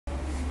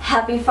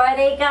Happy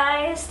Friday,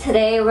 guys.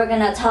 Today we're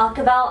gonna talk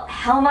about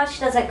how much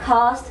does it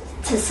cost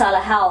to sell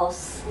a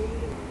house.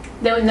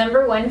 The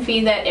number one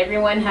fee that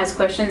everyone has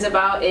questions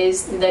about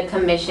is the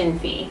commission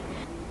fee.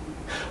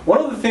 One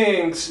of the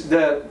things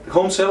that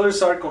home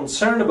sellers are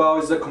concerned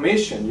about is the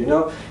commission.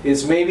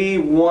 It's maybe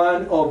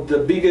one of the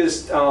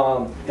biggest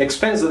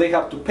expense that they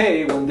have to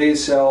pay when they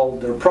sell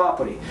their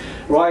property,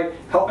 right?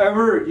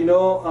 However,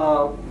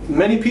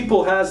 many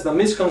people has the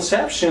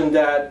misconception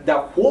that the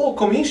whole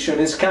commission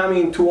is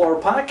coming to our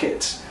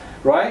pockets,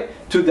 right?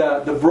 To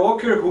the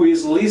broker who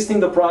is listing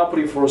the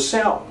property for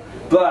sale.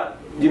 But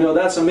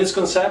that's a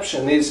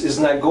misconception. It's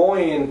not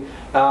going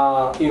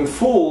in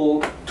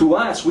full to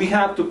us. We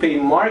have to pay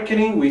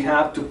marketing, we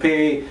have to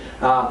pay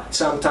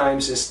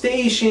sometimes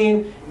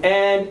staging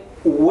and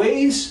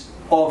ways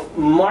of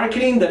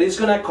marketing that is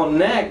going to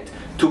connect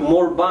to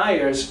more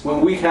buyers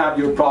when we have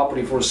your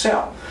property for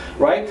sale,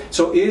 right?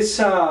 So it's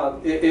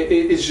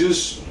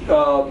just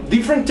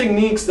different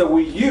techniques that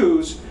we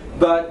use,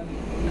 but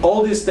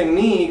all these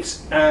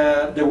techniques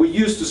that we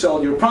use to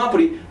sell your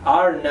property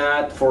are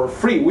not for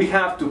free. We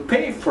have to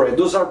pay for it.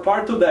 Those are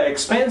part of the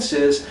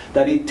expenses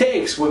that it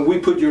takes when we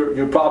put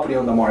your property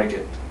on the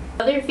market.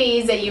 Other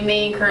fees that you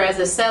may incur as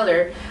a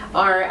seller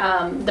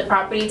are the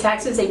property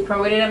taxes, a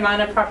prorated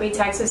amount of property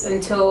taxes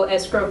until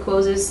escrow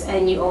closes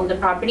and you own the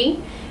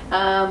property.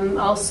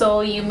 Also,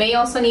 you may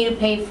also need to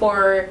pay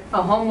for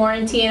a home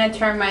warranty and a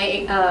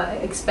termite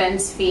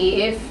expense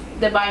fee if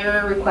the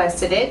buyer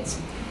requested it.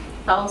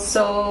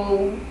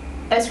 Also,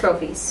 escrow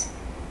fees.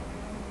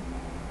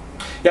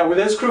 Yeah, with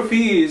escrow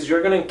fees,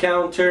 you're going to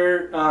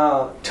encounter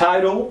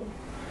title,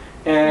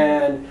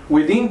 and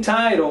within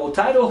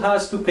title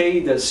has to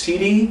pay the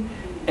city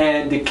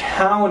and the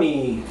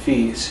county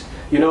fees.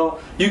 You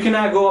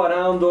cannot go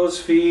around those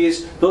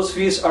fees. Those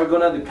fees are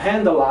going to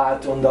depend a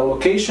lot on the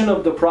location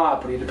of the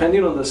property.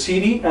 Depending on the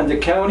city and the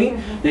county,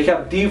 they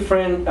have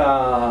different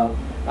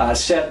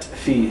set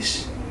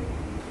fees.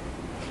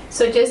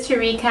 So just to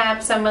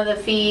recap, some of the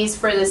fees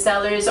for the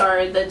sellers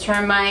are the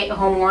termite,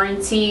 home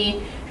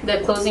warranty, the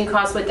closing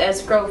costs with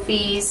escrow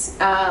fees,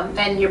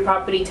 and your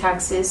property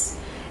taxes.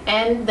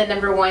 And the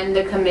number one,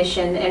 the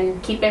commission.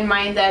 And keep in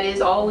mind that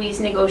is always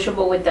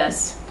negotiable with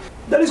us.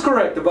 That is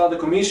correct about the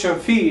commission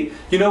fee.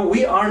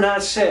 We are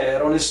not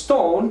set on a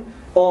stone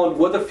on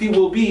what the fee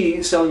will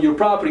be selling your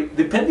property.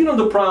 Depending on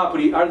the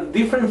property are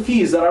different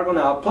fees that are going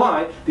to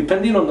apply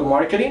depending on the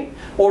marketing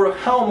or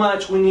how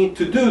much we need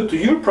to do to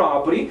your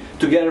property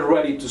to get it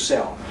ready to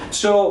sell.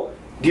 So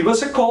give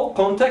us a call,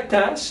 contact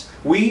us.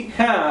 We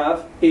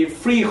have a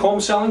free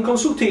home selling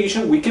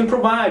consultation. We can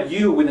provide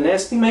you with an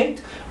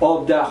estimate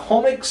of the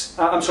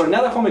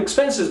not the home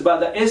expenses,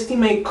 but the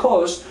estimate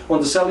cost on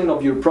the selling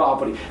of your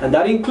property. And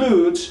that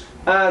includes,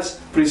 as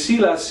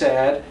Priscilla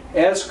said,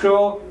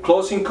 escrow,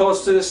 closing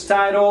costs,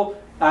 title,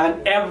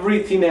 and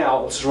everything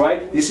else,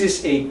 right? This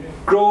is a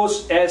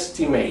gross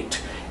estimate.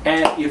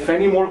 And if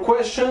any more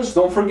questions,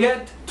 don't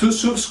forget to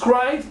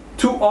subscribe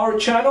to our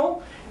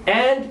channel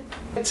and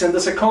send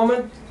us a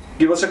comment,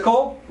 give us a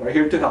call. We're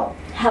here to help.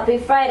 Happy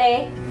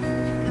Friday.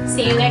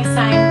 See you next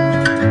time.